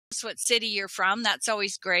us what city you're from. That's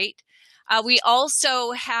always great. We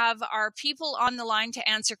also have our people on the line to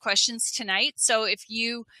answer questions tonight. So if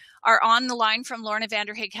you are on the line from Lorna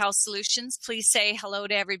Vanderhaeghe Health Solutions, please say hello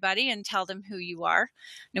to everybody and tell them who you are.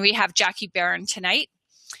 And we have Jackie Barron tonight.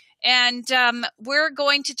 And we're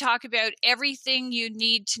going to talk about everything you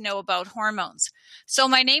need to know about hormones. So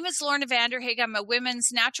my name is Lorna Vanderhaeghe. I'm a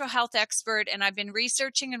women's natural health expert, and I've been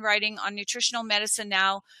researching and writing on nutritional medicine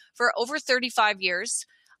now for over 35 years.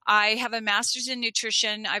 I have a master's in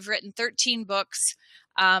nutrition. I've written 13 books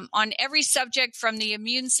on every subject from the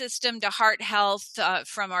immune system to heart health,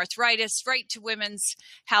 from arthritis right to women's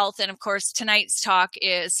health. And of course, tonight's talk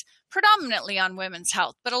is predominantly on women's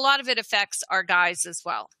health, but a lot of it affects our guys as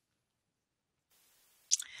well.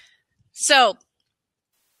 So,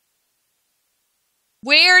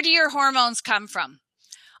 where do your hormones come from?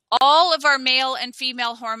 All of our male and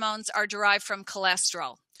female hormones are derived from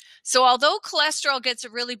cholesterol. So although cholesterol gets a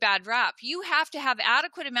really bad rap, you have to have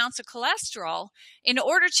adequate amounts of cholesterol in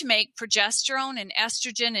order to make progesterone and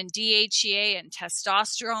estrogen and DHEA and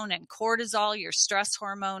testosterone and cortisol, your stress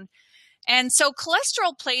hormone. And so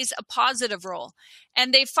cholesterol plays a positive role.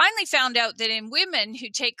 And they finally found out that in women who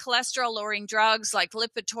take cholesterol-lowering drugs like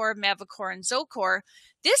Lipitor, Mevacor, and Zocor,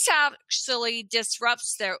 this actually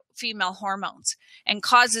disrupts their female hormones and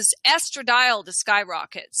causes estradiol to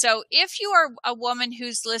skyrocket. So if you are a woman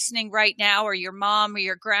who's listening right now, or your mom or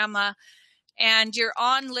your grandma, and you're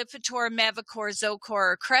on Lipitor, Mevacor, Zocor,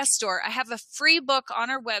 or Crestor, I have a free book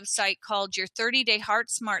on our website called Your 30-Day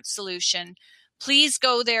Heart Smart Solution. Please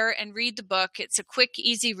go there and read the book. It's a quick,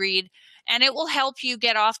 easy read, and it will help you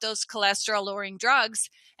get off those cholesterol-lowering drugs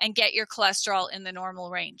and get your cholesterol in the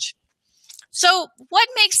normal range. So what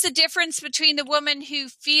makes the difference between the woman who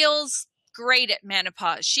feels great at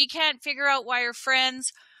menopause? She can't figure out why her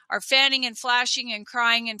friends are fanning and flashing and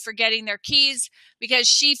crying and forgetting their keys because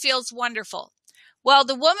she feels wonderful. Well,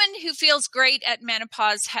 the woman who feels great at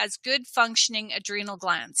menopause has good functioning adrenal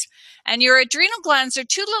glands. And your adrenal glands are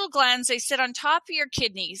two little glands. They sit on top of your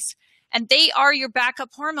kidneys, and they are your backup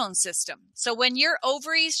hormone system. So when your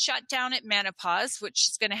ovaries shut down at menopause, which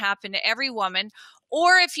is going to happen to every woman,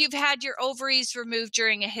 or if you've had your ovaries removed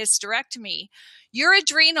during a hysterectomy, your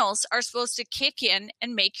adrenals are supposed to kick in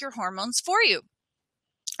and make your hormones for you.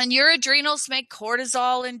 And your adrenals make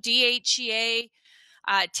cortisol and DHEA,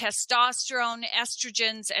 testosterone,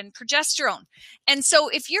 estrogens, and progesterone. And so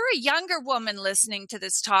if you're a younger woman listening to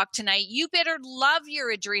this talk tonight, you better love your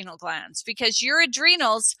adrenal glands, because your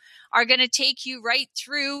adrenals are going to take you right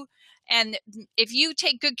through. And if you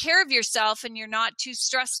take good care of yourself and you're not too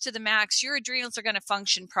stressed to the max, your adrenals are going to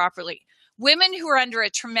function properly. Women who are under a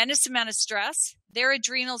tremendous amount of stress, their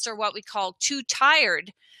adrenals are what we call too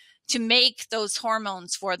tired to make those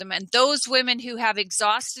hormones for them. And those women who have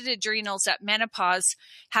exhausted adrenals at menopause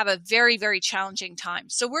have a very, very challenging time.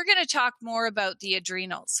 So we're going to talk more about the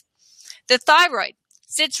adrenals. The thyroid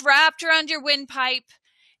sits wrapped around your windpipe,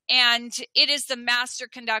 and it is the master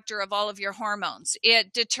conductor of all of your hormones.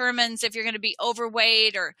 It determines if you're going to be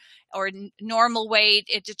overweight or normal weight.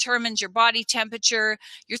 It determines your body temperature.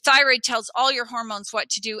 Your thyroid tells all your hormones what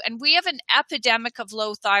to do. And we have an epidemic of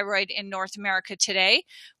low thyroid in North America today.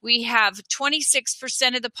 We have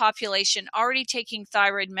 26% of the population already taking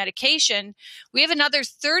thyroid medication. We have another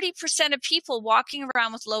 30% of people walking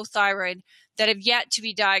around with low thyroid that have yet to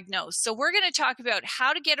be diagnosed. So we're going to talk about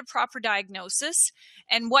how to get a proper diagnosis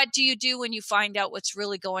and what do you do when you find out what's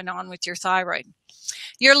really going on with your thyroid.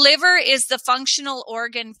 Your liver is the functional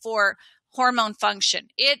organ for hormone function.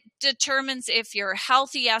 It determines if your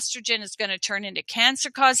healthy estrogen is going to turn into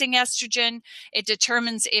cancer-causing estrogen. It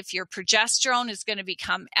determines if your progesterone is going to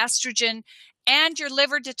become estrogen. And your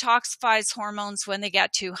liver detoxifies hormones when they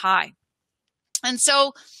get too high. And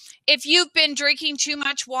so if you've been drinking too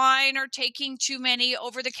much wine or taking too many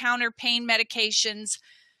over-the-counter pain medications,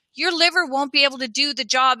 your liver won't be able to do the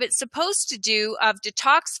job it's supposed to do of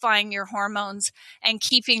detoxifying your hormones and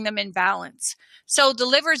keeping them in balance. So the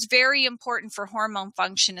liver is very important for hormone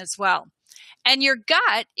function as well. And your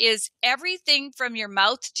gut is everything from your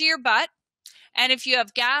mouth to your butt. And if you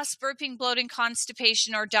have gas, burping, bloating,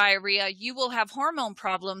 constipation, or diarrhea, you will have hormone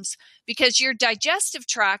problems because your digestive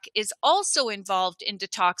tract is also involved in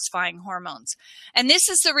detoxifying hormones. And this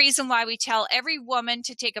is the reason why we tell every woman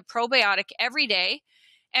to take a probiotic every day.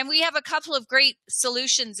 And we have a couple of great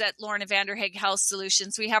solutions at Lorna Vanderhaeghe Health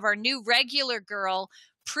Solutions. We have our new Regular Girl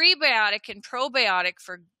prebiotic and probiotic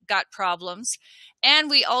for gut problems. And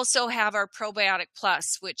we also have our Probiotic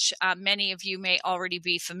Plus, which many of you may already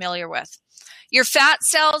be familiar with. Your fat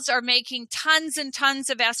cells are making tons and tons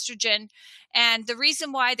of estrogen. And the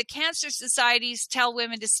reason why the cancer societies tell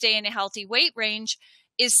women to stay in a healthy weight range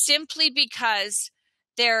is simply because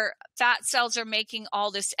their fat cells are making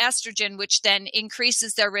all this estrogen, which then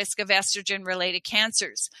increases their risk of estrogen-related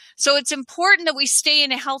cancers. So it's important that we stay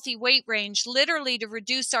in a healthy weight range, literally to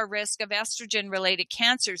reduce our risk of estrogen-related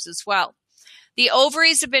cancers as well. The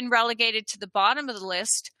ovaries have been relegated to the bottom of the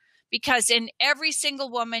list because in every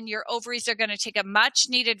single woman, your ovaries are going to take a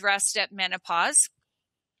much-needed rest at menopause.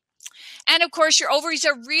 And of course, your ovaries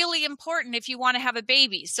are really important if you want to have a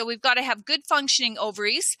baby. So we've got to have good functioning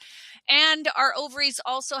ovaries. And our ovaries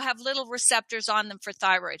also have little receptors on them for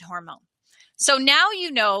thyroid hormone. So now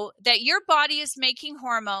you know that your body is making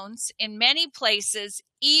hormones in many places,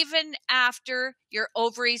 even after your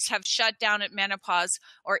ovaries have shut down at menopause,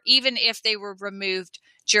 or even if they were removed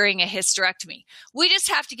during a hysterectomy. We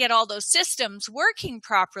just have to get all those systems working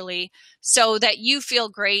properly so that you feel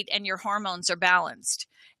great and your hormones are balanced.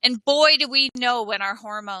 And boy, do we know when our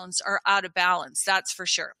hormones are out of balance, that's for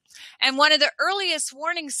sure. And one of the earliest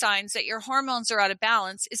warning signs that your hormones are out of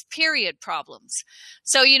balance is period problems.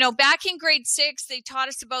 So, back in grade 6, they taught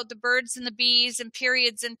us about the birds and the bees and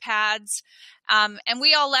periods and pads. And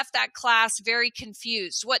we all left that class very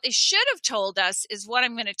confused. What they should have told us is what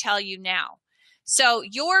I'm going to tell you now. So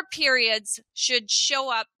your periods should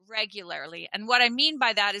show up regularly. And what I mean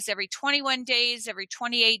by that is every 21 days, every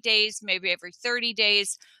 28 days, maybe every 30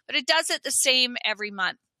 days, but it does it the same every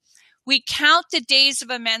month. We count the days of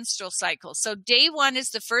a menstrual cycle. So day 1 is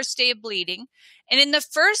the first day of bleeding. And in the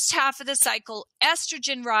first half of the cycle,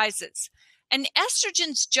 estrogen rises. And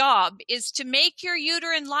estrogen's job is to make your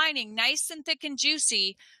uterine lining nice and thick and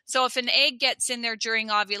juicy. So if an egg gets in there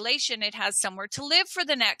during ovulation, it has somewhere to live for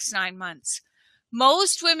the next 9 months.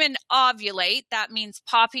 Most women ovulate, that means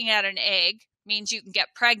popping out an egg, means you can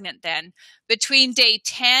get pregnant then, between day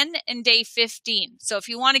 10 and day 15. So if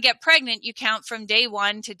you want to get pregnant, you count from day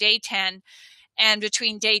 1 to day 10, and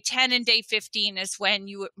between day 10 and day 15 is when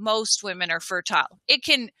most women are fertile. It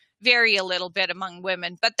can vary a little bit among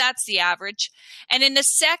women, but that's the average. And in the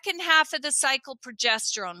second half of the cycle,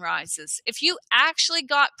 progesterone rises. If you actually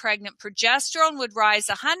got pregnant, progesterone would rise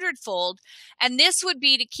 100-fold, and this would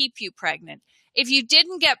be to keep you pregnant. If you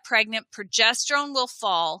didn't get pregnant, progesterone will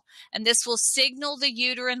fall, and this will signal the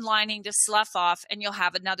uterine lining to slough off, and you'll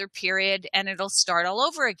have another period, and it'll start all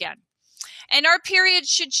over again. And our periods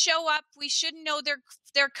should show up. We shouldn't know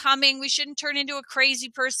they're coming. We shouldn't turn into a crazy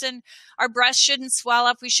person. Our breasts shouldn't swell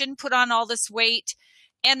up. We shouldn't put on all this weight,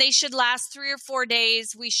 and they should last 3 or 4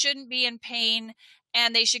 days. We shouldn't be in pain,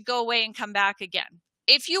 and they should go away and come back again.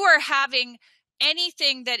 If you are having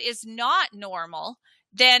anything that is not normal,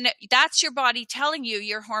 then that's your body telling you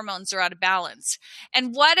your hormones are out of balance.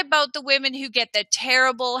 And what about the women who get the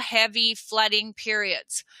terrible, heavy, flooding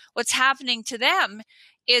periods? What's happening to them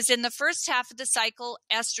is in the first half of the cycle,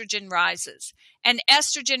 estrogen rises. And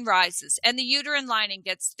estrogen rises, and the uterine lining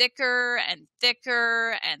gets thicker and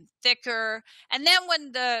thicker and thicker. And then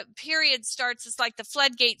when the period starts, it's like the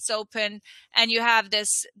floodgates open, and you have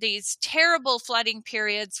these terrible flooding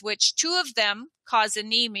periods, which 2 of them cause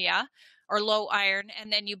anemia, or low iron, and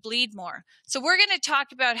then you bleed more. So we're going to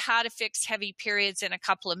talk about how to fix heavy periods in a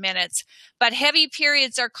couple of minutes. But heavy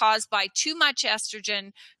periods are caused by too much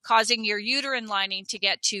estrogen, causing your uterine lining to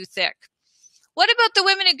get too thick. What about the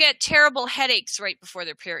women who get terrible headaches right before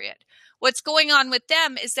their period? What's going on with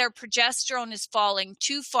them is their progesterone is falling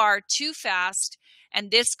too far, too fast, and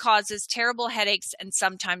this causes terrible headaches and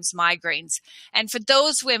sometimes migraines. And for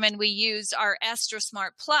those women, we use our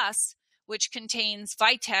EstroSmart Plus, which contains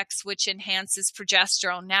Vitex, which enhances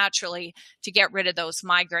progesterone naturally to get rid of those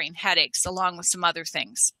migraine headaches, along with some other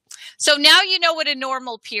things. So now you know what a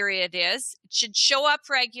normal period is. It should show up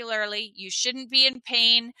regularly. You shouldn't be in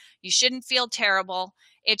pain. You shouldn't feel terrible.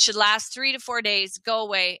 It should last 3 to 4 days, go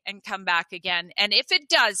away, and come back again. And if it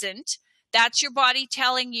doesn't, that's your body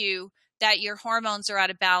telling you that your hormones are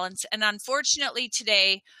out of balance. And unfortunately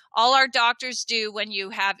today, all our doctors do when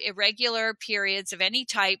you have irregular periods of any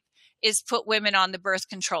type is put women on the birth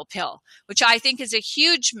control pill, which I think is a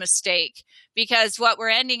huge mistake, because what we're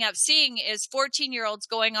ending up seeing is 14-year-olds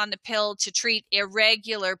going on the pill to treat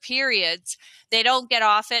irregular periods. They don't get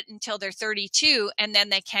off it until they're 32, and then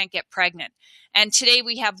they can't get pregnant. And today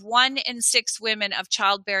we have 1 in 6 women of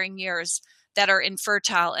childbearing years that are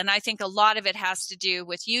infertile. And I think a lot of it has to do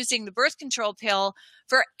with using the birth control pill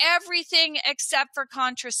for everything except for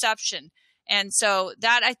contraception. And so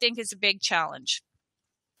that, I think, is a big challenge.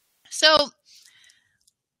 So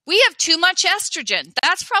we have too much estrogen.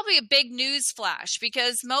 That's probably a big news flash,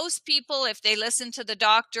 because most people, if they listen to the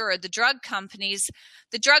doctor or the drug companies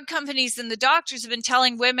and the doctors have been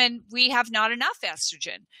telling women we have not enough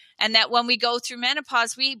estrogen, and that when we go through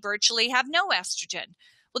menopause, we virtually have no estrogen.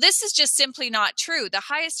 Well, this is just simply not true. The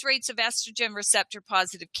highest rates of estrogen receptor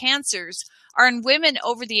positive cancers are in women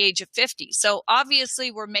over the age of 50. So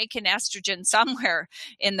obviously we're making estrogen somewhere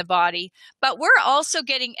in the body, but we're also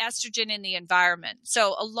getting estrogen in the environment.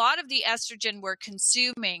 So a lot of the estrogen we're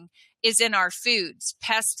consuming is in our foods,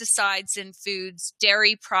 pesticides in foods,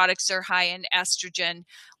 dairy products are high in estrogen.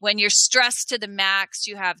 When you're stressed to the max,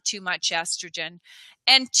 you have too much estrogen.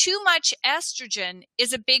 And too much estrogen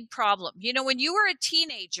is a big problem. You know, when you were a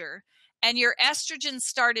teenager and your estrogen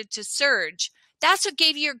started to surge, that's what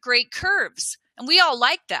gave you your great curves. And we all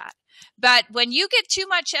like that. But when you get too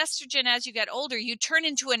much estrogen as you get older, you turn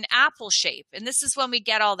into an apple shape. And this is when we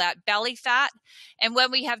get all that belly fat. And when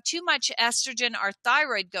we have too much estrogen, our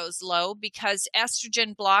thyroid goes low because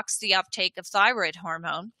estrogen blocks the uptake of thyroid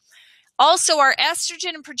hormone. Also, our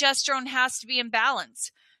estrogen and progesterone has to be in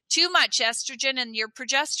balance. Too much estrogen and your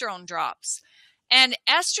progesterone drops. And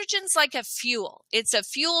estrogen's like a fuel. It's a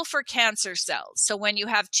fuel for cancer cells. So when you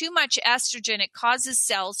have too much estrogen, it causes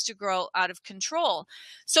cells to grow out of control.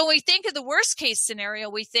 So when we think of the worst case scenario,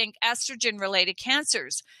 we think estrogen-related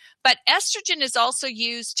cancers. But estrogen is also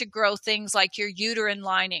used to grow things like your uterine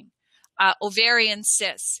lining, ovarian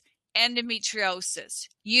cysts, endometriosis,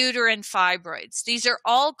 uterine fibroids. These are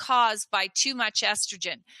all caused by too much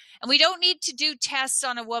estrogen. And we don't need to do tests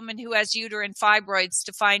on a woman who has uterine fibroids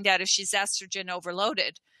to find out if she's estrogen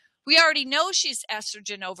overloaded. We already know she's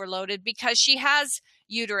estrogen overloaded because she has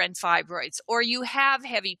uterine fibroids, or you have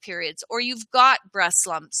heavy periods, or you've got breast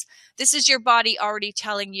lumps. This is your body already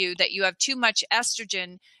telling you that you have too much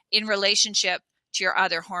estrogen in relationship to your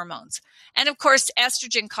other hormones. And of course,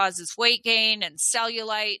 estrogen causes weight gain and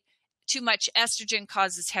cellulite. Too much estrogen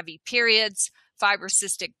causes heavy periods,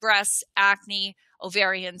 fibrocystic breasts, acne,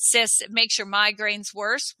 ovarian cysts. It makes your migraines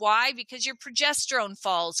worse. Why? Because your progesterone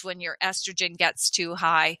falls when your estrogen gets too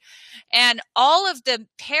high. And all of the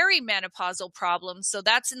perimenopausal problems, so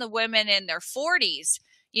that's in the women in their 40s,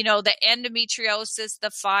 you know, the endometriosis,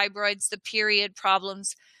 the fibroids, the period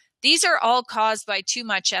problems, these are all caused by too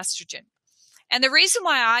much estrogen. And the reason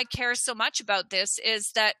why I care so much about this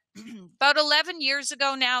is that about 11 years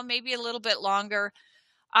ago now, maybe a little bit longer,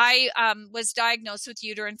 I was diagnosed with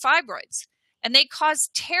uterine fibroids. And they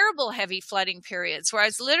caused terrible heavy flooding periods where I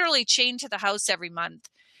was literally chained to the house every month.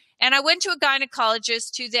 And I went to a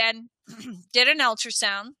gynecologist who then did an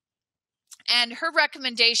ultrasound. And her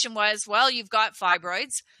recommendation was, well, you've got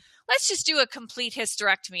fibroids. Let's just do a complete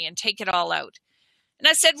hysterectomy and take it all out. And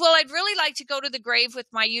I said, well, I'd really like to go to the grave with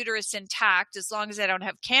my uterus intact as long as I don't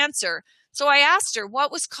have cancer. So I asked her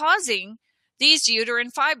what was causing these uterine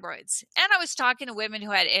fibroids. And I was talking to women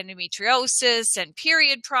who had endometriosis and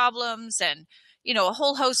period problems and, you know, a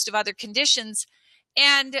whole host of other conditions.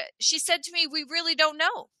 And she said to me, we really don't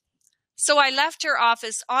know. So I left her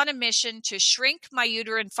office on a mission to shrink my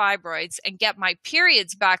uterine fibroids and get my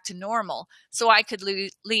periods back to normal so I could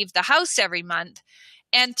leave the house every month.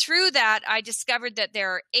 And through that, I discovered that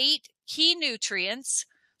there are 8 key nutrients,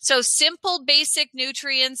 so simple, basic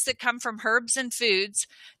nutrients that come from herbs and foods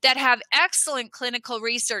that have excellent clinical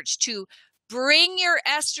research to bring your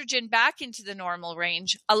estrogen back into the normal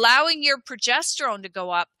range, allowing your progesterone to go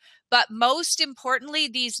up. But most importantly,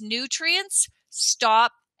 these nutrients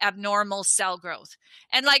stop abnormal cell growth.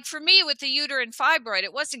 And like for me with the uterine fibroid,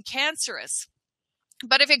 it wasn't cancerous.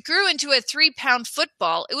 But if it grew into a 3-pound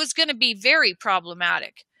football, it was going to be very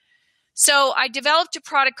problematic. So I developed a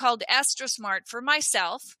product called EstroSmart for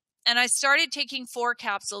myself, and I started taking 4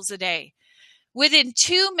 capsules a day. Within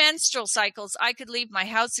 2 menstrual cycles, I could leave my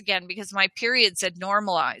house again because my periods had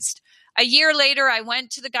normalized. A year later, I went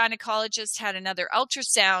to the gynecologist, had another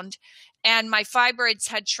ultrasound, and my fibroids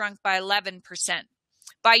had shrunk by 11%.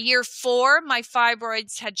 By year 4, my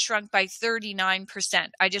fibroids had shrunk by 39%.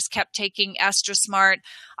 I just kept taking EstroSmart.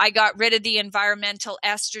 I got rid of the environmental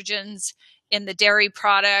estrogens in the dairy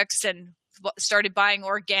products and started buying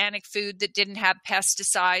organic food that didn't have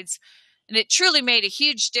pesticides. And it truly made a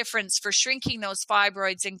huge difference for shrinking those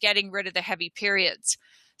fibroids and getting rid of the heavy periods.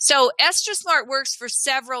 So EstroSmart works for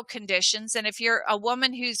several conditions. And if you're a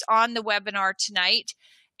woman who's on the webinar tonight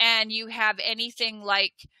and you have anything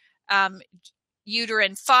like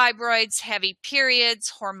uterine fibroids, heavy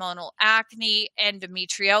periods, hormonal acne,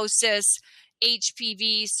 endometriosis,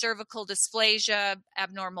 HPV, cervical dysplasia,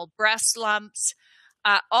 abnormal breast lumps,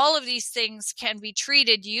 all of these things can be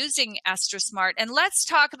treated using EstroSmart. And let's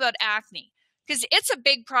talk about acne, because it's a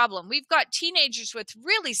big problem. We've got teenagers with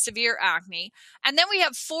really severe acne, and then we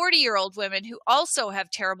have 40-year-old women who also have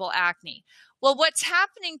terrible acne. Well, what's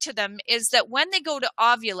happening to them is that when they go to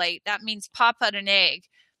ovulate, that means pop out an egg,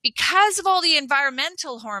 because of all the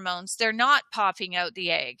environmental hormones, they're not popping out the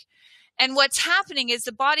egg. And what's happening is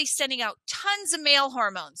the body's sending out tons of male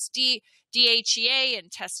hormones, DHEA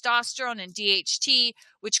and testosterone and DHT,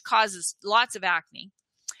 which causes lots of acne.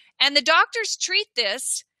 And the doctors treat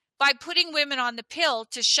this by putting women on the pill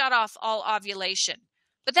to shut off all ovulation.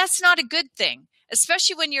 But that's not a good thing,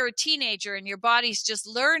 especially when you're a teenager and your body's just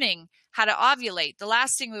learning how to ovulate. The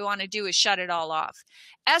last thing we want to do is shut it all off.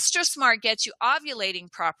 EstroSmart gets you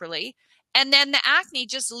ovulating properly, and then the acne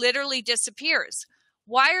just literally disappears.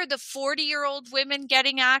 Why are the 40-year-old women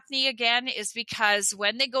getting acne again? Is because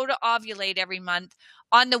when they go to ovulate every month,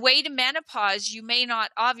 on the way to menopause, you may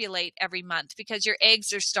not ovulate every month because your egg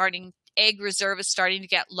reserve is starting to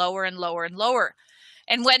get lower and lower and lower.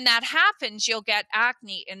 And when that happens, you'll get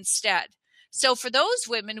acne instead. So for those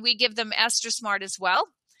women, we give them EstroSmart as well,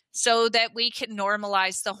 so that we can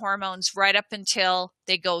normalize the hormones right up until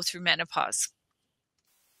they go through menopause.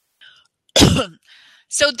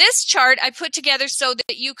 So this chart I put together so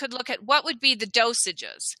that you could look at what would be the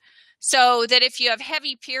dosages. So that if you have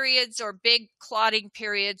heavy periods or big clotting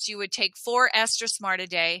periods, you would take 4 EstroSmart a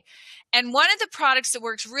day. And one of the products that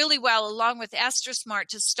works really well along with EstroSmart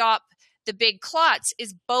to stop the big clots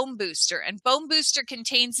is Bone Booster. And Bone Booster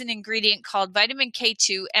contains an ingredient called vitamin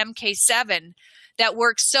K2, MK7, that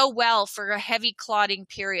works so well for heavy clotting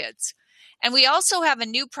periods. And we also have a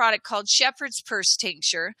new product called Shepherd's Purse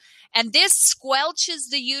Tincture. And this squelches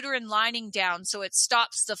the uterine lining down so it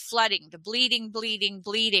stops the flooding, the bleeding.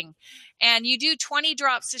 And you do 20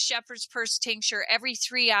 drops of Shepherd's Purse Tincture every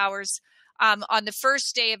 3 hours on the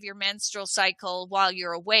first day of your menstrual cycle while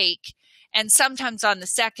you're awake, and sometimes on the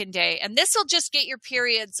second day. And this will just get your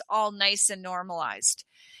periods all nice and normalized.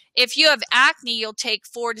 If you have acne, you'll take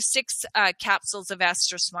 4 to 6 capsules of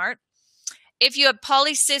EstroSmart. If you have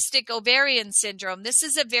polycystic ovarian syndrome, this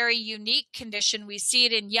is a very unique condition. We see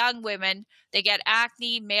it in young women. They get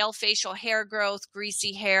acne, male facial hair growth,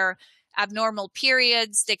 greasy hair, abnormal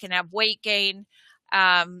periods. They can have weight gain.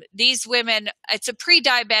 These women, it's a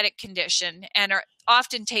pre-diabetic condition and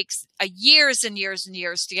often takes years and years and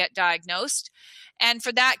years to get diagnosed. And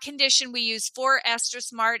for that condition, we use 4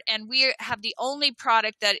 EstroSmart, and we have the only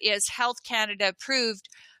product that is Health Canada approved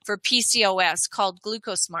for PCOS called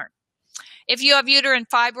GlucoSmart. If you have uterine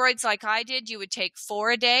fibroids like I did, you would take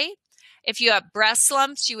 4 a day. If you have breast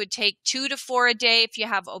lumps, you would take 2 to 4 a day. If you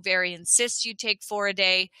have ovarian cysts, you take 4 a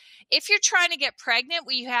day. If you're trying to get pregnant,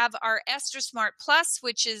 we have our EstroSmart Plus,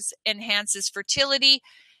 which enhances fertility.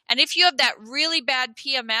 And if you have that really bad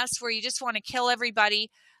PMS where you just want to kill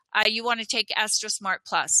everybody, you want to take EstroSmart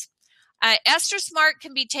Plus. EstroSmart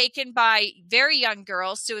can be taken by very young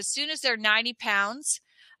girls, so as soon as they're 90 pounds.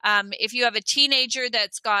 If you have a teenager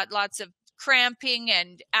that's got lots of cramping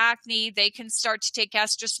and acne, they can start to take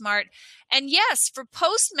EstroSmart. And yes, for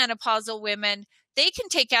postmenopausal women, they can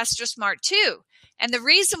take EstroSmart too. And the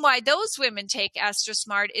reason why those women take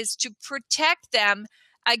EstroSmart is to protect them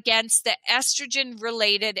against the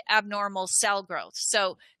estrogen-related abnormal cell growth.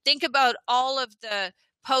 So think about all of the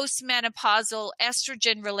postmenopausal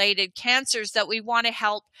estrogen-related cancers that we want to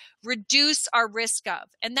help reduce our risk of.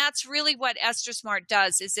 And that's really what EstroSmart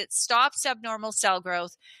does, is it stops abnormal cell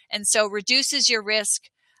growth and so reduces your risk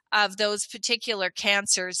of those particular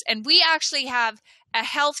cancers. And we actually have a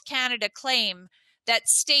Health Canada claim that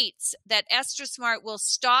states that EstroSmart will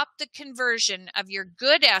stop the conversion of your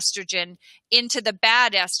good estrogen into the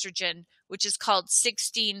bad estrogen, which is called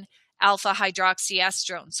 16-alpha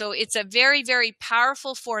hydroxyestrone. So it's a very, very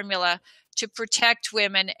powerful formula to protect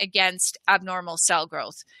women against abnormal cell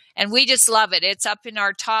growth. And we just love it. It's up in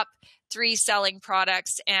our top 3 selling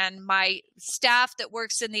products. And my staff that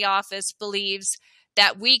works in the office believes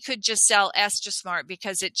that we could just sell EstroSmart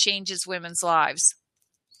because it changes women's lives.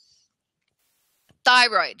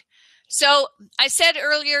 Thyroid. So I said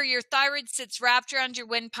earlier, your thyroid sits wrapped around your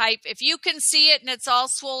windpipe. If you can see it and it's all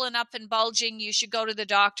swollen up and bulging, you should go to the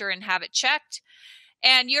doctor and have it checked.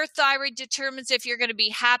 And your thyroid determines if you're going to be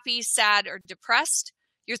happy, sad, or depressed.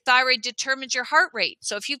 Your thyroid determines your heart rate.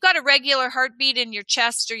 So if you've got a regular heartbeat in your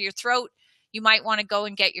chest or your throat, you might want to go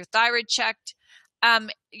and get your thyroid checked.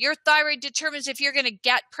 Your thyroid determines if you're going to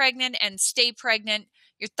get pregnant and stay pregnant.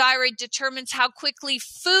 Your thyroid determines how quickly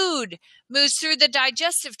food moves through the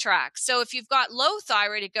digestive tract. So if you've got low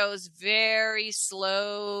thyroid, it goes very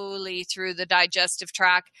slowly through the digestive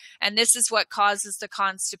tract. And this is what causes the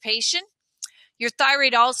constipation. Your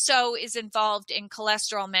thyroid also is involved in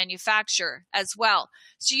cholesterol manufacture as well.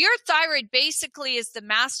 So your thyroid basically is the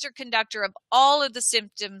master conductor of all of the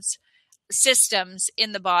systems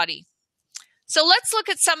in the body. So let's look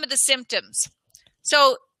at some of the symptoms.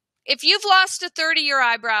 So if you've lost a third of your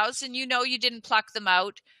eyebrows and you know you didn't pluck them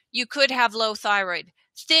out, you could have low thyroid.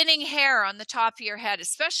 Thinning hair on the top of your head,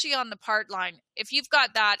 especially on the part line. If you've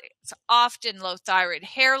got that, it's often low thyroid.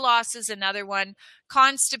 Hair loss is another one.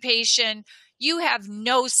 Constipation. You have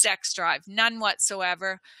no sex drive, none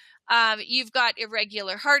whatsoever. You've got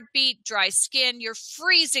irregular heartbeat, dry skin. You're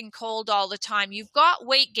freezing cold all the time. You've got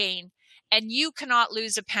weight gain, and you cannot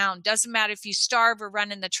lose a pound. Doesn't matter if you starve or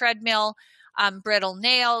run in the treadmill. Brittle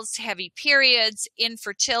nails, heavy periods,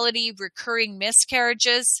 infertility, recurring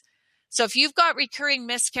miscarriages. So if you've got recurring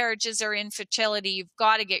miscarriages or infertility, you've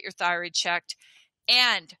got to get your thyroid checked.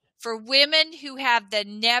 And for women who have the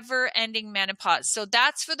never-ending menopause, so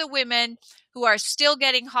that's for the women who are still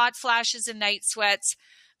getting hot flashes and night sweats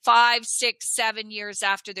 5, 6, 7 years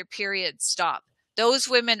after their periods stop. Those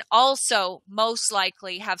women also most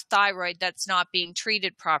likely have thyroid that's not being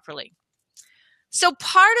treated properly. So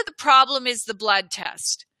part of the problem is the blood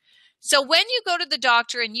test. So when you go to the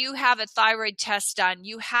doctor and you have a thyroid test done,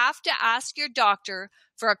 you have to ask your doctor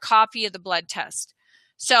for a copy of the blood test.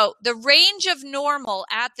 So the range of normal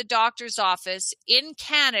at the doctor's office in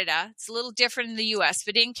Canada, it's a little different in the US,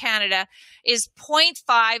 but in Canada is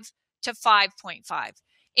 0.5 to 5.5.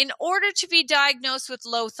 In order to be diagnosed with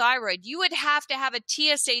low thyroid, you would have to have a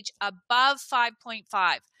TSH above 5.5.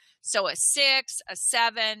 So a 6, a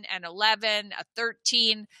 7, an 11, a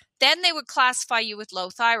 13, then they would classify you with low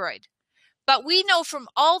thyroid. But we know from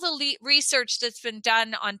all the research that's been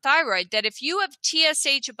done on thyroid that if you have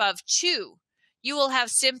TSH above 2, you will have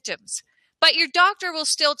symptoms. But your doctor will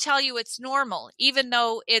still tell you it's normal, even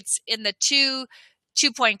though it's in the 2,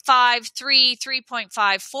 2.5, 3,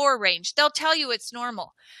 3.5, 4 range. They'll tell you it's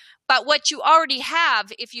normal. But what you already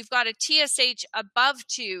have, if you've got a TSH above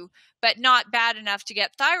 2, but not bad enough to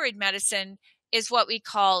get thyroid medicine, is what we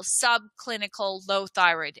call subclinical low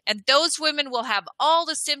thyroid. And those women will have all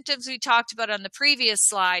the symptoms we talked about on the previous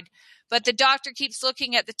slide, but the doctor keeps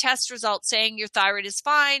looking at the test results saying your thyroid is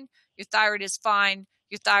fine, your thyroid is fine,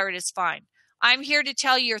 your thyroid is fine. I'm here to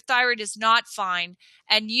tell you your thyroid is not fine,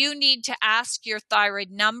 and you need to ask your thyroid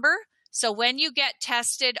number. So when you get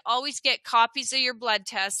tested, always get copies of your blood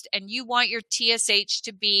test, and you want your TSH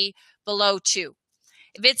to be below 2.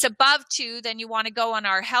 If it's above 2, then you want to go on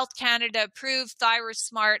our Health Canada approved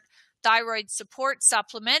ThyroSmart thyroid support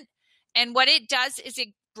supplement. And what it does is it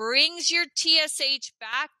brings your TSH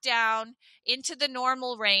back down into the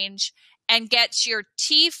normal range and gets your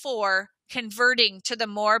T4 converting to the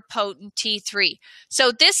more potent T3.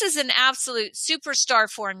 So this is an absolute superstar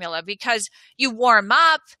formula because you warm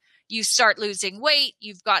up, you start losing weight,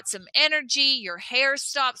 you've got some energy, your hair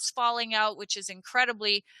stops falling out, which is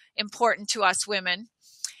incredibly important to us women.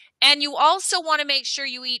 And you also want to make sure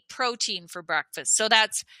you eat protein for breakfast. So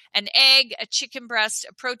that's an egg, a chicken breast,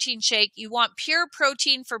 a protein shake. You want pure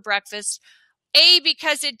protein for breakfast. A,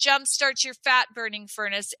 because it jumpstarts your fat burning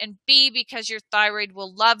furnace, and B, because your thyroid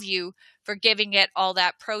will love you for giving it all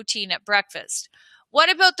that protein at breakfast. What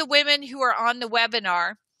about the women who are on the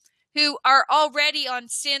webinar who are already on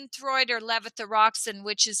Synthroid or levothyroxine,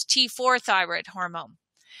 which is T4 thyroid hormone?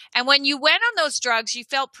 And when you went on those drugs, you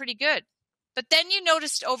felt pretty good. But then you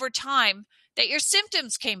noticed over time that your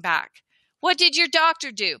symptoms came back. What did your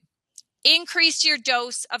doctor do? Increase your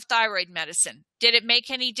dose of thyroid medicine. Did it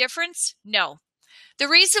make any difference? No. The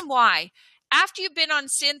reason why, after you've been on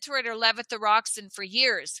Synthroid or levothyroxine for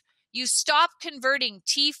years, you stop converting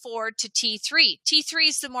T4 to T3. T3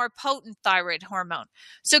 is the more potent thyroid hormone.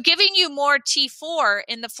 So giving you more T4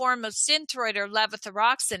 in the form of Synthroid or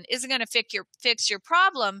levothyroxine isn't going to fix your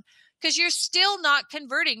problem because you're still not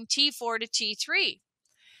converting T4 to T3.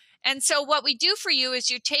 And so what we do for you is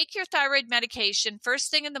you take your thyroid medication first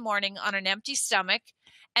thing in the morning on an empty stomach,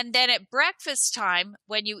 and then at breakfast time,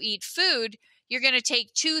 when you eat food, you're going to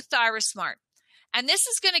take 2 ThyroSmart. And this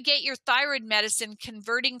is going to get your thyroid medicine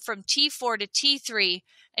converting from T4 to T3,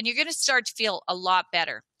 and you're going to start to feel a lot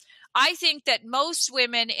better. I think that most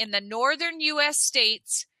women in the northern U.S.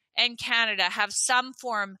 states and Canada have some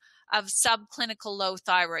form of subclinical low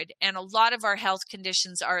thyroid, and a lot of our health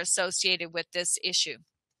conditions are associated with this issue.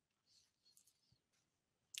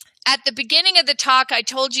 At the beginning of the talk, I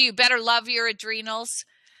told you better love your adrenals.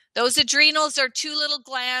 Those adrenals are 2 little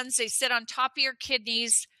glands. They sit on top of your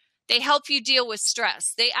kidneys. They help you deal with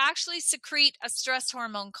stress. They actually secrete a stress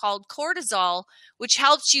hormone called cortisol, which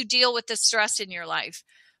helps you deal with the stress in your life.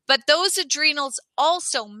 But those adrenals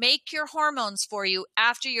also make your hormones for you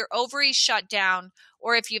after your ovaries shut down,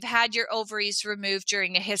 or if you've had your ovaries removed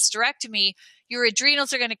during a hysterectomy, your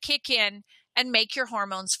adrenals are going to kick in and make your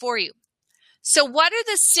hormones for you. So what are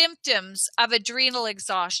the symptoms of adrenal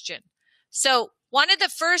exhaustion? So one of the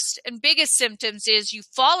first and biggest symptoms is you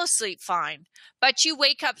fall asleep fine, but you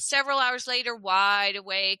wake up several hours later wide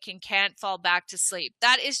awake and can't fall back to sleep.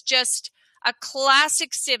 That is just a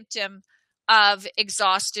classic symptom of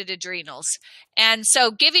exhausted adrenals. And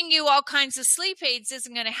so giving you all kinds of sleep aids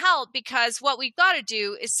isn't going to help, because what we've got to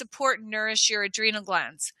do is support and nourish your adrenal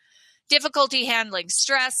glands. Difficulty handling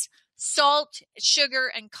stress, salt,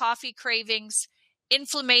 sugar, and coffee cravings.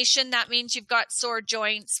 Inflammation, that means you've got sore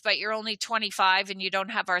joints, but you're only 25 and you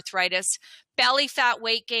don't have arthritis. Belly fat,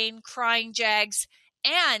 weight gain, crying jags,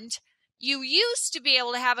 and you used to be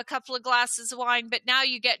able to have a couple of glasses of wine, but now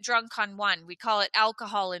you get drunk on one. We call it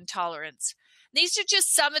alcohol intolerance. These are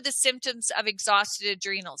just some of the symptoms of exhausted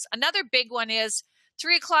adrenals. Another big one is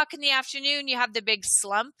 3 o'clock in the afternoon, you have the big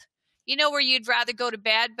slump. You know, where you'd rather go to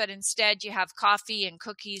bed, but instead you have coffee and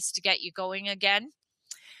cookies to get you going again.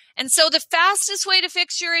 And so the fastest way to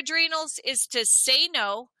fix your adrenals is to say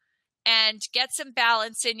no and get some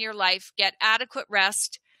balance in your life, get adequate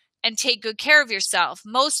rest, and take good care of yourself.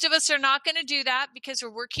 Most of us are not going to do that because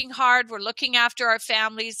we're working hard. We're looking after our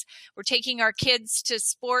families. We're taking our kids to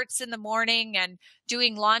sports in the morning and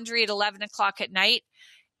doing laundry at 11 o'clock at night.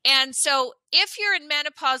 And so if you're in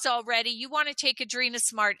menopause already, you want to take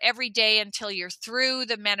AdrenaSmart every day until you're through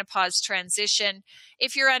the menopause transition.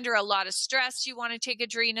 If you're under a lot of stress, you want to take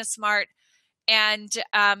AdrenaSmart. And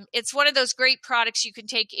it's one of those great products you can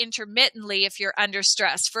take intermittently if you're under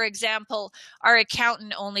stress. For example, our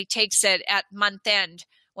accountant only takes it at month end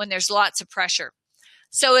when there's lots of pressure.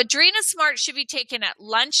 So AdrenaSmart should be taken at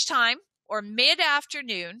lunchtime or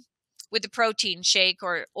mid-afternoon with a protein shake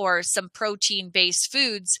or some protein-based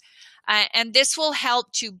foods. And this will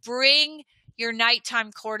help to bring your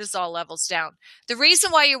nighttime cortisol levels down. The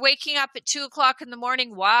reason why you're waking up at 2 o'clock in the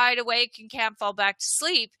morning wide awake and can't fall back to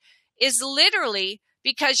sleep is literally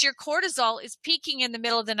because your cortisol is peaking in the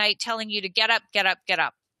middle of the night, telling you to get up, get up, get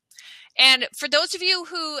up. And for those of you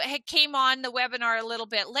who came on the webinar a little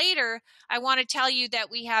bit later, I want to tell you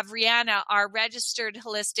that we have Rihanna, our registered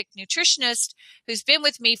holistic nutritionist, who's been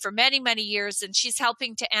with me for many, many years, and she's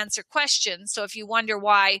helping to answer questions. So if you wonder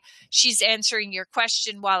why she's answering your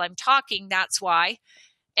question while I'm talking, that's why.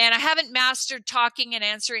 And I haven't mastered talking and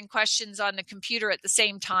answering questions on the computer at the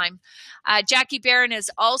same time. Jackie Barron is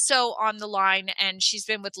also on the line, and she's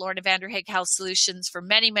been with Lorna Vanderhaeghe Health Solutions for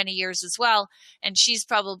many, many years as well. And she's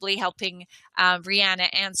probably helping Rihanna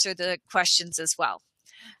answer the questions as well.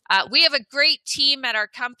 We have a great team at our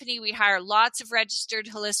company. We hire lots of registered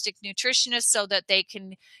holistic nutritionists so that they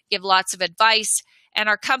can give lots of advice. And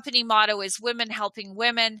our company motto is women helping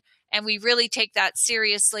women. And we really take that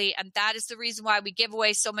seriously. And that is the reason why we give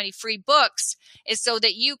away so many free books, is so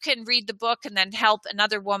that you can read the book and then help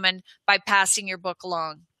another woman by passing your book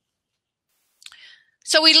along.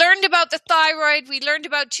 So we learned about the thyroid. We learned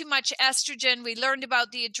about too much estrogen. We learned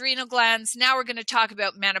about the adrenal glands. Now we're going to talk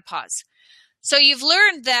about menopause. So you've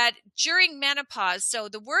learned that during menopause, so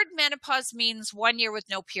the word menopause means 1 year with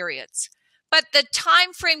no periods. But the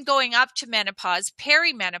time frame going up to menopause,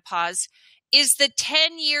 perimenopause, is the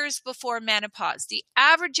 10 years before menopause. The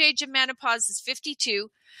average age of menopause is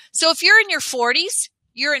 52. So if you're in your 40s,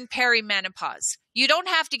 you're in perimenopause. You don't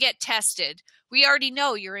have to get tested. We already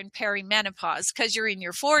know you're in perimenopause because you're in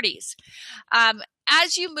your 40s.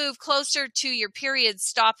 As you move closer to your periods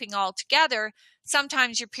stopping altogether,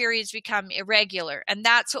 sometimes your periods become irregular. And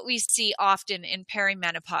that's what we see often in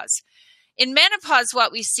perimenopause. In menopause,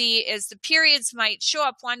 what we see is the periods might show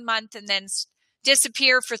up 1 month and then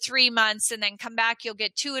disappear for 3 months, and then come back. You'll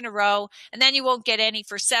get 2 in a row, and then you won't get any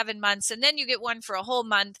for 7 months, and then you get 1 for a whole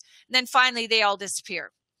month, and then finally they all disappear.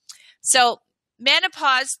 So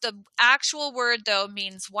menopause, the actual word though,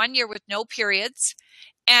 means 1 year with no periods.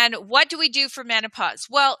 And what do we do for menopause?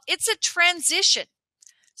 Well, it's a transition.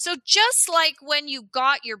 So just like when you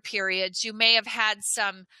got your periods, you may have had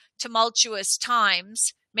some tumultuous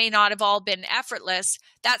times, may not have all been effortless.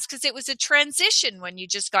 That's because it was a transition when you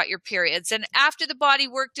just got your periods. And after the body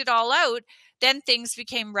worked it all out, then things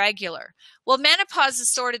became regular. Well, menopause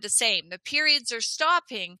is sort of the same. The periods are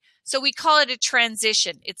stopping, so we call it a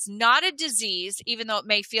transition. It's not a disease, even though it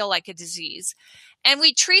may feel like a disease. And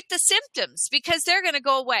we treat the symptoms because they're going to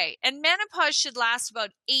go away. And menopause should last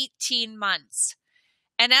about 18 months.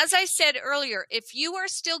 And as I said earlier, if you are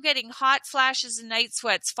still getting hot flashes and night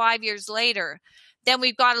sweats 5 years later, then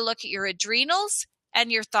we've got to look at your adrenals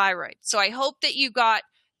and your thyroid. So I hope that you got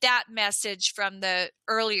that message from the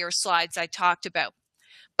earlier slides I talked about.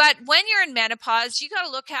 But when you're in menopause, you got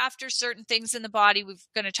to look after certain things in the body. We're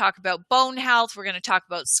going to talk about bone health. We're going to talk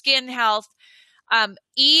about skin health.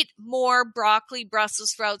 Eat more broccoli,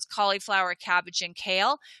 Brussels sprouts, cauliflower, cabbage, and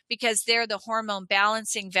kale because they're the hormone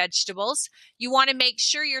balancing vegetables. You want to make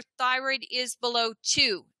sure your thyroid is below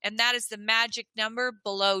 2, and that is the magic number,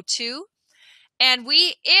 below 2. And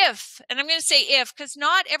and I'm going to say if, because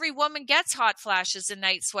not every woman gets hot flashes and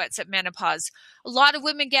night sweats at menopause. A lot of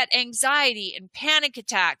women get anxiety and panic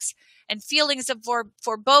attacks and feelings of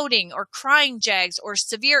foreboding or crying jags or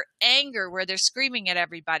severe anger where they're screaming at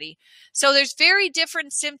everybody. So there's very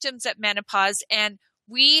different symptoms at menopause, and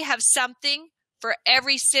we have something for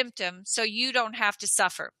every symptom so you don't have to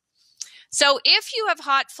suffer. So if you have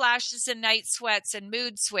hot flashes and night sweats and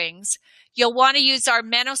mood swings, you'll want to use our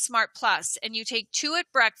MenoSmart Plus, and you take 2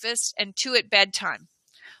 at breakfast and 2 at bedtime.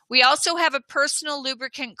 We also have a personal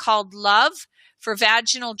lubricant called Love for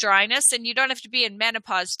vaginal dryness, and you don't have to be in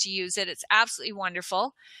menopause to use it. It's absolutely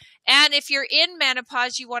wonderful. And if you're in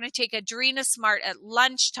menopause, you want to take AdrenaSmart at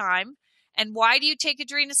lunchtime. And why do you take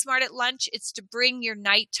AdrenaSmart at lunch? It's to bring your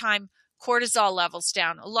nighttime cortisol levels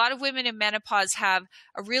down. A lot of women in menopause have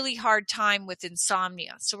a really hard time with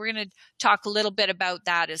insomnia. So we're going to talk a little bit about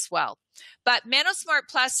that as well. But MenoSmart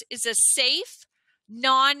Plus is a safe,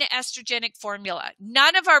 non-estrogenic formula.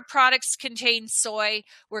 None of our products contain soy.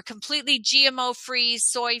 We're completely GMO-free,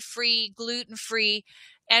 soy-free, gluten-free,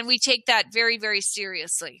 and we take that very, very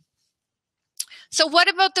seriously. So what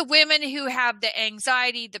about the women who have the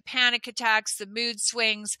anxiety, the panic attacks, the mood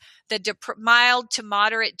swings, the mild to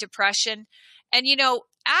moderate depression? And,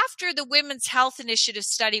 after the Women's Health Initiative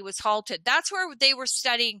study was halted, that's where they were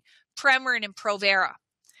studying Premarin and Provera.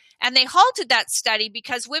 And they halted that study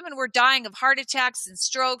because women were dying of heart attacks and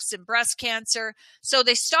strokes and breast cancer. So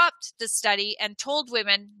they stopped the study and told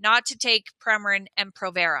women not to take Premarin and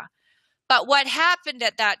Provera. But what happened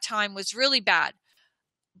at that time was really bad.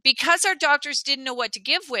 Because our doctors didn't know what to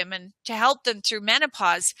give women to help them through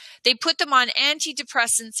menopause, they put them on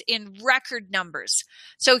antidepressants in record numbers.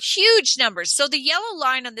 So huge numbers. So the yellow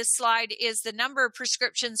line on this slide is the number of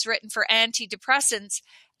prescriptions written for antidepressants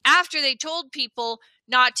after they told people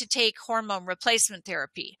not to take hormone replacement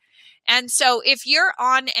therapy. And so if you're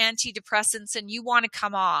on antidepressants and you want to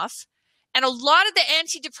come off, and a lot of the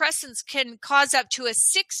antidepressants can cause up to a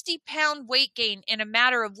 60-pound weight gain in a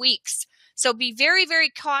matter of weeks. So be very, very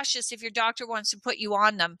cautious if your doctor wants to put you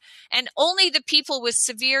on them. And only the people with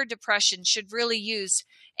severe depression should really use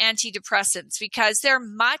antidepressants because there are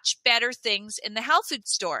much better things in the health food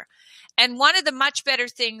store. And one of the much better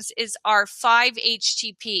things is our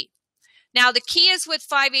 5-HTP. Now, the key is with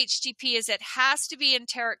 5-HTP is it has to be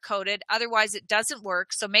enteric coated. Otherwise, it doesn't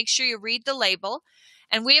work. So make sure you read the label.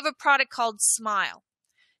 And we have a product called Smile.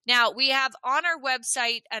 Now, we have on our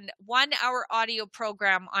website a 1-hour audio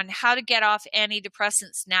program on how to get off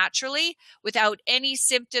antidepressants naturally without any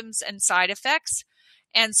symptoms and side effects.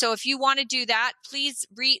 And so if you want to do that, please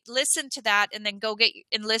listen to that and then go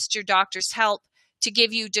enlist your doctor's help to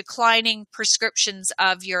give you declining prescriptions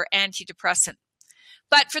of your antidepressant.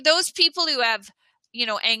 But for those people who have,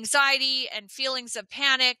 anxiety and feelings of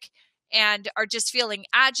panic and are just feeling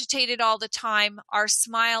agitated all the time, our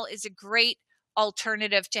Smile is a great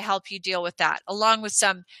alternative to help you deal with that, along with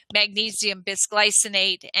some magnesium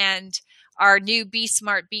bisglycinate and our new B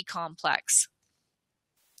Smart B complex.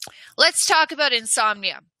 Let's talk about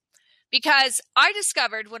insomnia, because I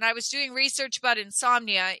discovered when I was doing research about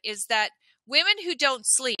insomnia is that women who don't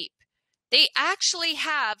sleep, they actually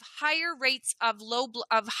have higher rates of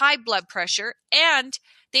high blood pressure, and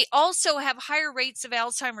they also have higher rates of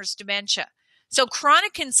Alzheimer's dementia. So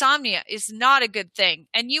chronic insomnia is not a good thing,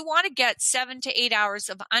 and you want to get 7 to 8 hours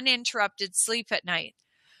of uninterrupted sleep at night.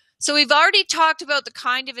 So we've already talked about the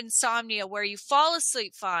kind of insomnia where you fall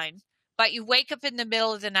asleep fine, but you wake up in the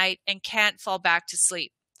middle of the night and can't fall back to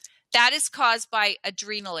sleep. That is caused by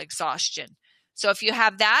adrenal exhaustion. So if you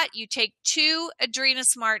have that, you take 2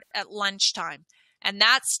 AdrenaSmart at lunchtime, and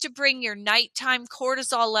that's to bring your nighttime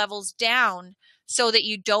cortisol levels down so that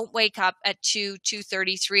you don't wake up at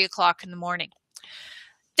 2:30, 3 o'clock in the morning.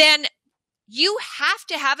 Then you have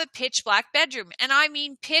to have a pitch black bedroom. And I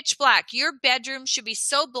mean pitch black. Your bedroom should be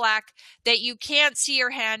so black that you can't see your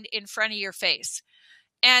hand in front of your face.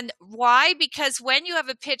 And why? Because when you have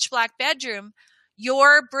a pitch black bedroom,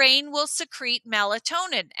 your brain will secrete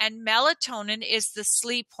melatonin, and melatonin is the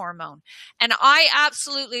sleep hormone. And I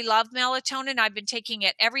absolutely love melatonin. I've been taking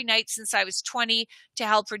it every night since I was 20 to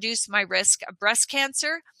help reduce my risk of breast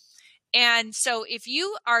cancer. And so if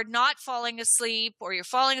you are not falling asleep, or you're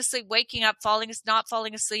falling asleep, waking up, not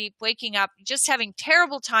falling asleep, waking up, just having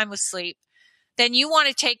terrible time with sleep, then you want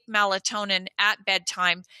to take melatonin at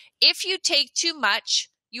bedtime. If you take too much,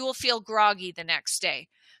 you will feel groggy the next day.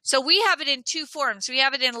 So we have it in two forms. We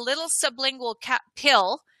have it in a little sublingual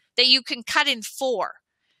pill that you can cut in 4.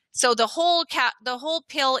 So the whole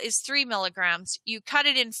pill is 3 milligrams. You cut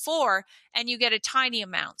it in 4 and you get a tiny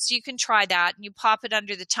amount. So you can try that and you pop it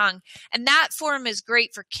under the tongue. And that form is great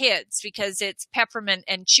for kids because it's peppermint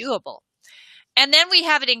and chewable. And then we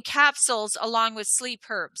have it in capsules along with sleep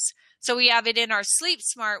herbs. So we have it in our Sleep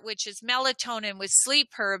Smart, which is melatonin with sleep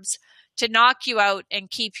herbs to knock you out and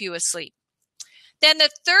keep you asleep. Then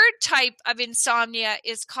the third type of insomnia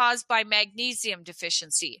is caused by magnesium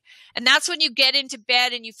deficiency. And that's when you get into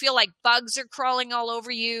bed and you feel like bugs are crawling all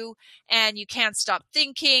over you and you can't stop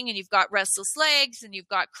thinking and you've got restless legs and you've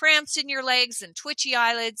got cramps in your legs and twitchy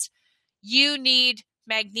eyelids. You need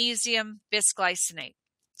magnesium bisglycinate.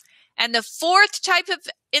 And the fourth type of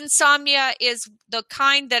insomnia is the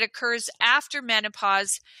kind that occurs after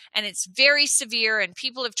menopause, and it's very severe, and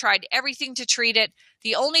people have tried everything to treat it.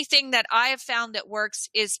 The only thing that I have found that works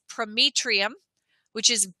is prometrium, which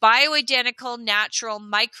is bioidentical, natural,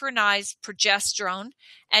 micronized progesterone,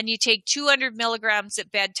 and you take 200 milligrams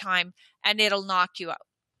at bedtime, and it'll knock you out.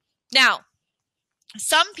 Now,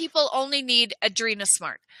 some people only need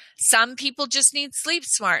AdrenaSmart. Some people just need Sleep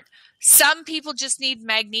Smart. Some people just need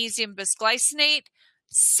magnesium bisglycinate.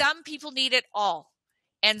 Some people need it all.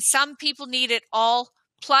 And some people need it all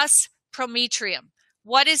plus prometrium.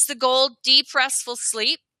 What is the goal? Deep, restful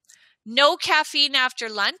sleep. No caffeine after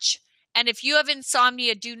lunch. And if you have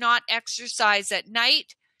insomnia, do not exercise at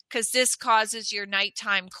night because this causes your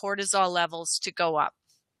nighttime cortisol levels to go up.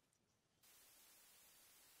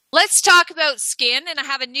 Let's talk about skin, and I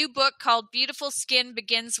have a new book called Beautiful Skin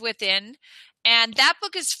Begins Within, and that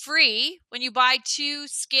book is free when you buy 2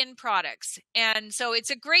 skin products. And so it's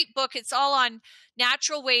a great book. It's all on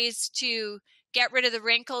natural ways to get rid of the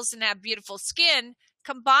wrinkles and have beautiful skin,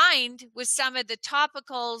 combined with some of the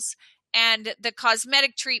topicals and the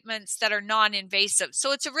cosmetic treatments that are non-invasive.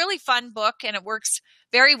 So it's a really fun book, and it works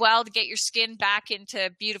very well to get your skin back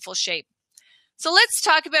into beautiful shape. So let's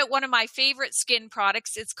talk about one of my favorite skin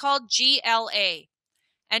products. It's called GLA.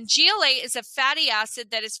 And GLA is a fatty acid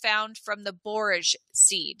that is found from the borage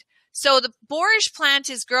seed. So the borage plant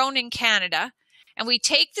is grown in Canada, and we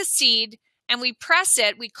take the seed and we press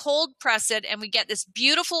it, we cold press it, and we get this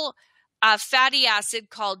beautiful fatty acid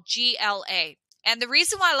called GLA. And the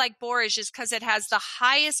reason why I like borage is because it has the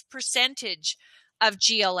highest percentage of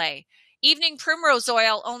GLA. Evening primrose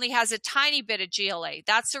oil only has a tiny bit of GLA.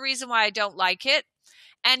 That's the reason why I don't like it.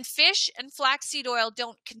 And fish and flaxseed oil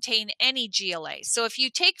don't contain any GLA. So if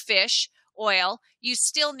you take fish oil, you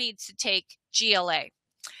still need to take GLA.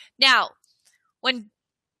 Now, when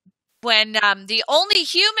the only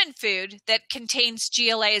human food that contains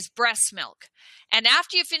GLA is breast milk. And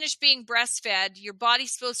after you finish being breastfed, your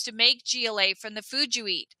body's supposed to make GLA from the food you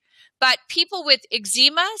eat. But people with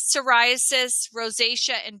eczema, psoriasis,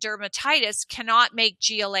 rosacea, and dermatitis cannot make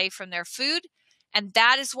GLA from their food, and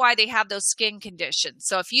that is why they have those skin conditions.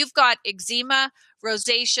 So if you've got eczema,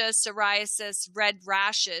 rosacea, psoriasis, red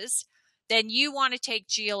rashes, then you want to take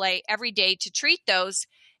GLA every day to treat those.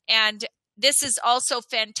 And this is also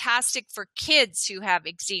fantastic for kids who have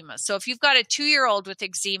eczema. So if you've got a 2-year-old with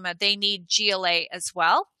eczema, they need GLA as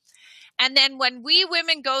well. And then when we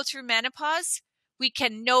women go through menopause, we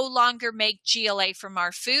can no longer make GLA from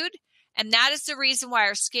our food. And that is the reason why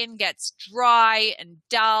our skin gets dry and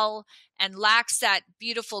dull and lacks that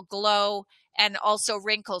beautiful glow and also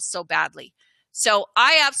wrinkles so badly. So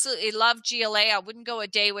I absolutely love GLA. I wouldn't go a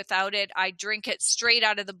day without it. I drink it straight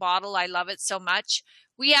out of the bottle. I love it so much.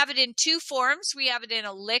 We have it in 2 forms. We have it in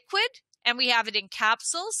a liquid and we have it in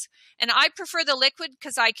capsules. And I prefer the liquid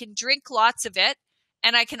because I can drink lots of it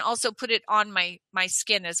and I can also put it on my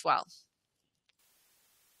skin as well.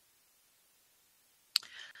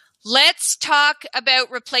 Let's talk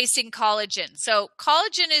about replacing collagen. So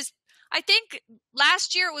collagen is, I think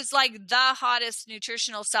last year it was like the hottest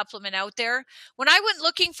nutritional supplement out there. When I went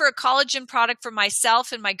looking for a collagen product for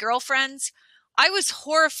myself and my girlfriends, I was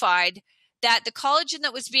horrified that the collagen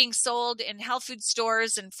that was being sold in health food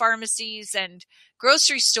stores and pharmacies and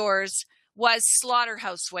grocery stores was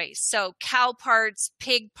slaughterhouse waste. So cow parts,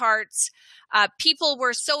 pig parts. People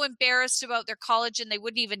were so embarrassed about their collagen, they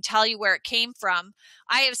wouldn't even tell you where it came from.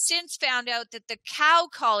 I have since found out that the cow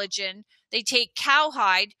collagen, they take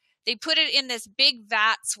cowhide, they put it in this big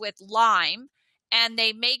vats with lime, and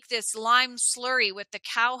they make this lime slurry with the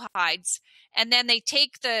cowhides, and then they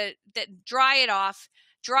take dry it off,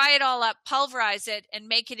 dry it all up, pulverize it, and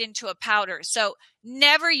make it into a powder. So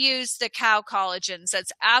never use the cow collagens.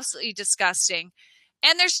 That's absolutely disgusting.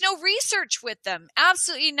 And there's no research with them,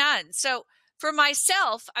 absolutely none. So For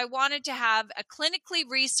myself, I wanted to have a clinically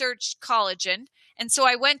researched collagen. And so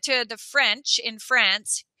I went to the French in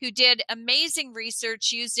France, who did amazing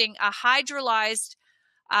research using a hydrolyzed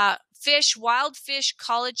wild fish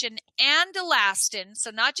collagen and elastin.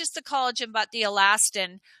 So not just the collagen, but the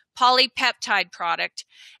elastin polypeptide product.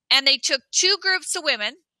 And they took 2 groups of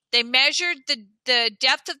women. They measured the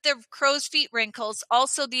depth of the crow's feet wrinkles,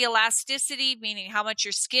 also the elasticity, meaning how much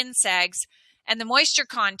your skin sags, and the moisture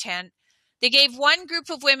content. They gave one group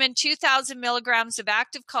of women 2,000 milligrams of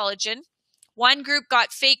active collagen. One group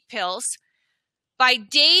got fake pills. By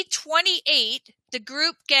day 28, the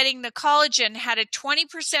group getting the collagen had a 20%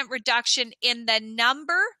 reduction in the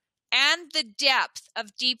number and the depth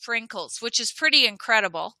of deep wrinkles, which is pretty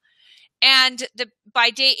incredible. And by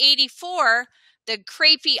day 84, the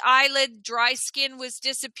crepey eyelid, dry skin was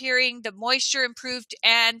disappearing, the moisture improved,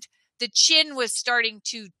 and the chin was starting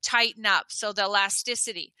to tighten up, so the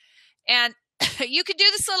elasticity. And you could do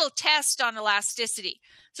this little test on elasticity.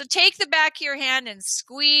 So take the back of your hand and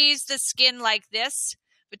squeeze the skin like this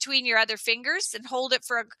between your other fingers and hold it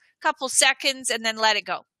for a couple seconds and then let it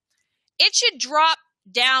go. It should drop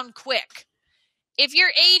down quick. If you're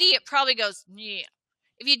 80, it probably goes, yeah.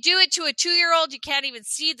 If you do it to a 2-year-old, you can't even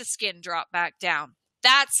see the skin drop back down.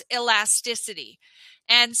 That's elasticity.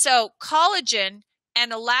 And so collagen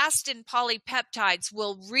and elastin polypeptides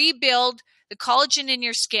will rebuild the collagen in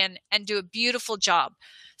your skin and do a beautiful job.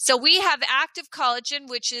 So we have active collagen,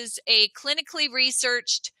 which is a clinically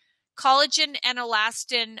researched collagen and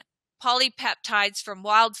elastin polypeptides from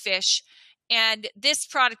wild fish. And this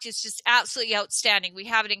product is just absolutely outstanding. We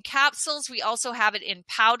have it in capsules. We also have it in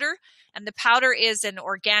powder. And the powder is an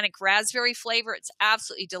organic raspberry flavor. It's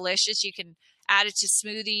absolutely delicious. You can add it to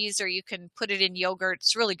smoothies or you can put it in yogurt.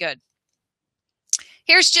 It's really good.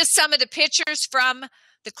 Here's just some of the pictures from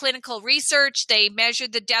the clinical research. They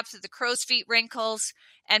measured the depth of the crow's feet wrinkles.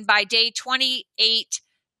 And by day 28,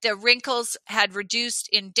 the wrinkles had reduced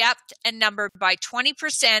in depth and number by 20%.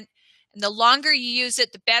 And the longer you use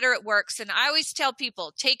it, the better it works. And I always tell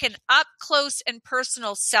people, take an up close and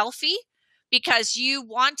personal selfie because you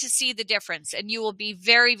want to see the difference and you will be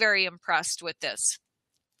very, very impressed with this.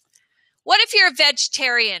 What if you're a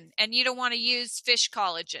vegetarian and you don't want to use fish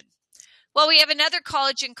collagen? Well, we have another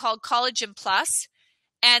collagen called Collagen Plus,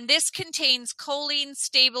 and this contains choline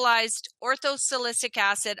stabilized orthosilicic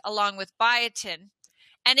acid along with biotin,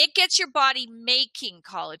 and it gets your body making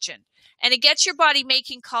collagen. And it gets your body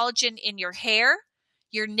making collagen in your hair,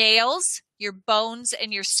 your nails, your bones,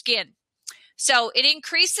 and your skin. So it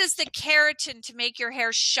increases the keratin to make your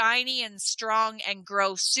hair shiny and strong and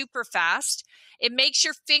grow super fast. It makes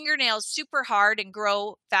your fingernails super hard and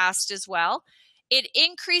grow fast as well. It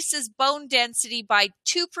increases bone density by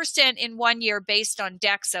 2% in 1 year based on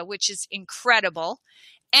DEXA, which is incredible.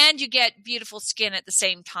 And you get beautiful skin at the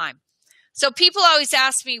same time. So people always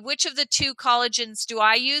ask me, which of the 2 collagens do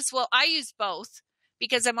I use? Well, I use both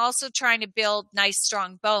because I'm also trying to build nice,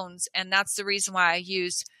 strong bones. And that's the reason why I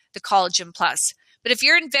use the Collagen Plus. But if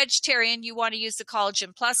you're a vegetarian, you want to use the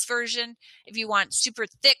Collagen Plus version. If you want super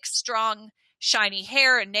thick, strong, shiny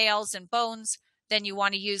hair and nails and bones, then you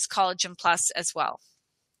want to use Collagen Plus as well.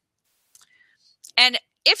 And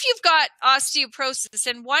if you've got osteoporosis,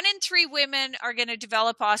 and 1 in 3 women are going to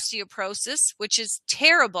develop osteoporosis, which is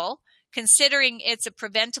terrible considering it's a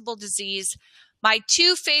preventable disease. My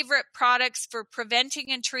 2 favorite products for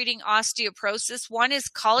preventing and treating osteoporosis, one is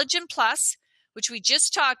Collagen Plus, which we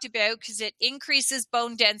just talked about because it increases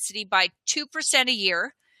bone density by 2% a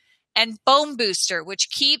year, and Bone Booster, which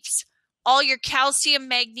keeps all your calcium,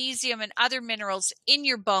 magnesium, and other minerals in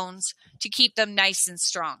your bones to keep them nice and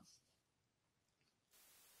strong.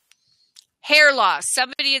 Hair loss.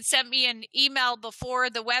 Somebody had sent me an email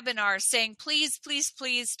before the webinar saying, please, please,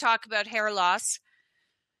 please talk about hair loss.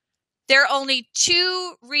 There are only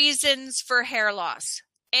 2 reasons for hair loss.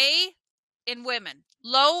 A, in women,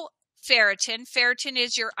 low ferritin. Ferritin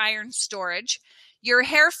is your iron storage. Your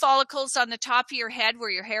hair follicles on the top of your head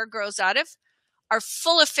where your hair grows out of are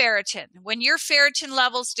full of ferritin. When your ferritin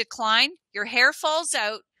levels decline, your hair falls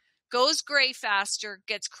out, goes gray faster,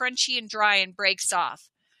 gets crunchy and dry, and breaks off.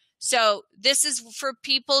 So this is for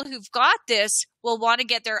people who've got this, will want to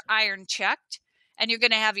get their iron checked, and you're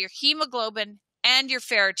going to have your hemoglobin and your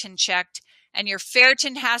ferritin checked, and your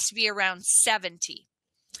ferritin has to be around 70.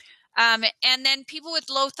 And then people with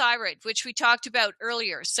low thyroid, which we talked about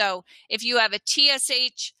earlier. So if you have a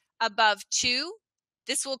TSH above 2,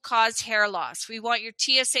 this will cause hair loss. We want your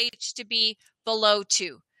TSH to be below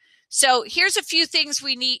 2. So here's a few things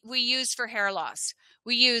we use for hair loss.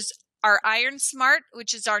 We use our Iron Smart,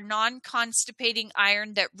 which is our non-constipating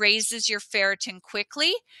iron that raises your ferritin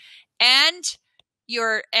quickly. and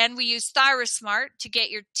we use ThyroSmart to get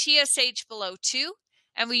your TSH below 2,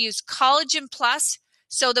 and we use Collagen Plus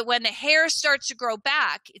so that when the hair starts to grow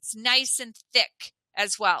back, it's nice and thick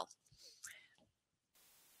as well.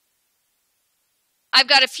 I've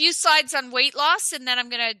got a few slides on weight loss, and then I'm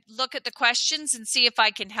going to look at the questions and see if I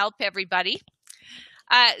can help everybody.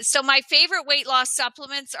 So my favorite weight loss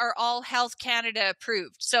supplements are all Health Canada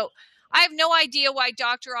approved. So I have no idea why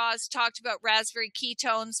Dr. Oz talked about raspberry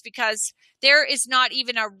ketones, because there is not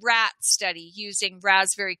even a rat study using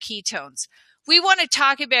raspberry ketones. We want to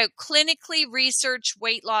talk about clinically researched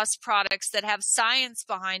weight loss products that have science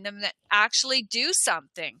behind them that actually do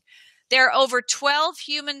something. There are over 12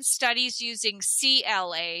 human studies using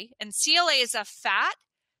CLA, and CLA is a fat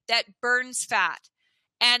that burns fat.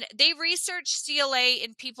 And they researched CLA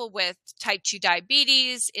in people with type 2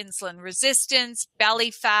 diabetes, insulin resistance,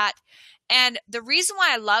 belly fat. And the reason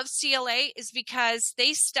why I love CLA is because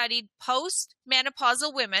they studied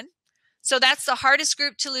post-menopausal women. So that's the hardest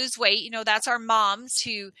group to lose weight. You know, that's our moms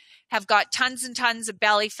who have got tons and tons of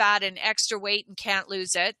belly fat and extra weight and can't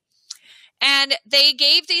lose it. And they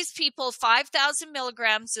gave these people 5,000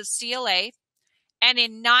 milligrams of CLA. And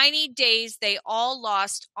in 90 days, they all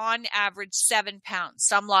lost on average 7 pounds.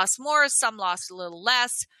 Some lost more, some lost a little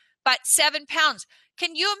less, but 7 pounds.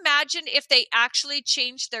 Can you imagine if they actually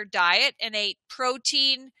changed their diet and ate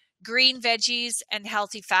protein, green veggies, and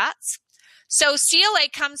healthy fats? So CLA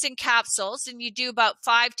comes in capsules, and you do about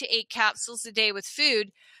 5 to 8 capsules a day with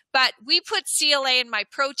food. But we put CLA in my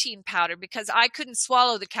protein powder because I couldn't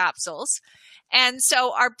swallow the capsules. And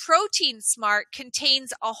so our Protein Smart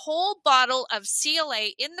contains a whole bottle of CLA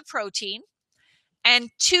in the protein, and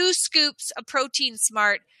 2 scoops of Protein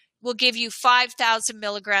Smart will give you 5,000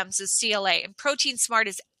 milligrams of CLA. And Protein Smart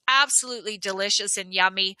is absolutely delicious and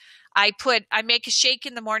yummy. I make a shake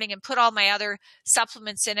in the morning and put all my other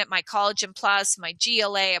supplements in it, my Collagen Plus, my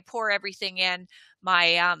GLA, I pour everything in,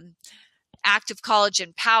 my active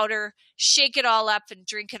collagen powder, shake it all up and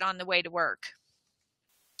drink it on the way to work.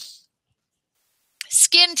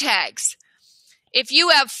 Skin tags. If you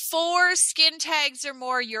have 4 skin tags or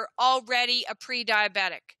more, you're already a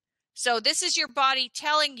pre-diabetic. So this is your body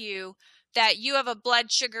telling you that you have a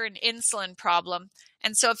blood sugar and insulin problem.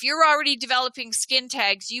 And so if you're already developing skin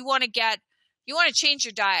tags, you want to change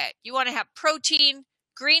your diet. You want to have protein,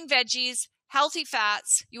 green veggies, healthy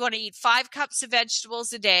fats. You want to eat 5 cups of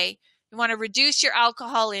vegetables a day. You want to reduce your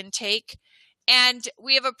alcohol intake. And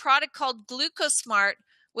we have a product called GlucoSmart,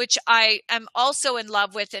 which I am also in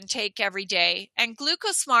love with and take every day. And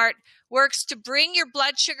GlucoSmart works to bring your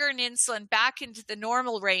blood sugar and insulin back into the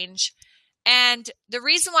normal range. And the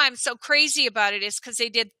reason why I'm so crazy about it is because they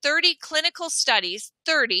did 30 clinical studies,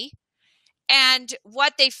 30. And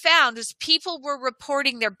what they found is people were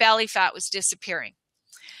reporting their belly fat was disappearing.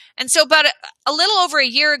 And so about a little over a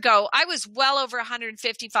year ago, I was well over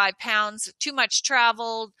 155 pounds, too much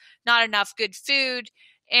travel, not enough good food,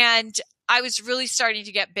 and I was really starting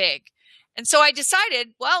to get big. And so I decided,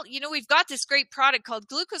 well, we've got this great product called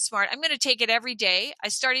GlucoSmart. I'm going to take it every day. I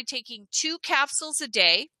started taking 2 capsules a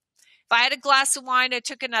day. If I had a glass of wine, I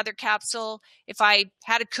took another capsule. If I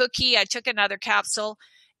had a cookie, I took another capsule.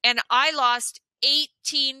 And I lost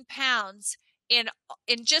 18 pounds in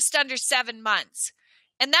just under 7 months.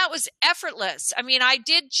 And that was effortless. I mean, I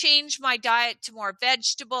did change my diet to more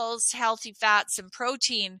vegetables, healthy fats, and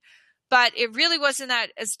protein, but it really wasn't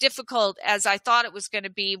that as difficult as I thought it was going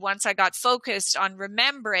to be once I got focused on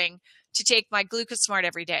remembering to take my GlucoSmart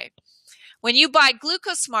every day. When you buy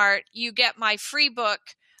GlucoSmart, you get my free book,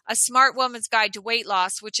 A Smart Woman's Guide to Weight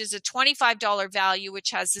Loss, which is a $25 value,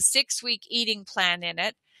 which has a 6-week eating plan in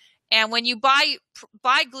it. And when you buy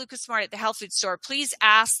GlucoSmart at the health food store, please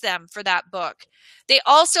ask them for that book. They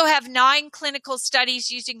also have 9 clinical studies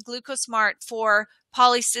using GlucoSmart for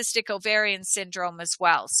polycystic ovarian syndrome as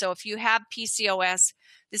well. So if you have PCOS,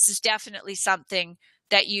 this is definitely something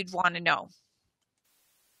that you'd want to know.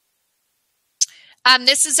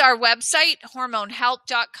 This is our website,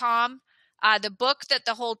 hormonehelp.com. The book that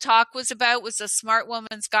the whole talk was about was A Smart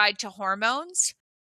Woman's Guide to Hormones.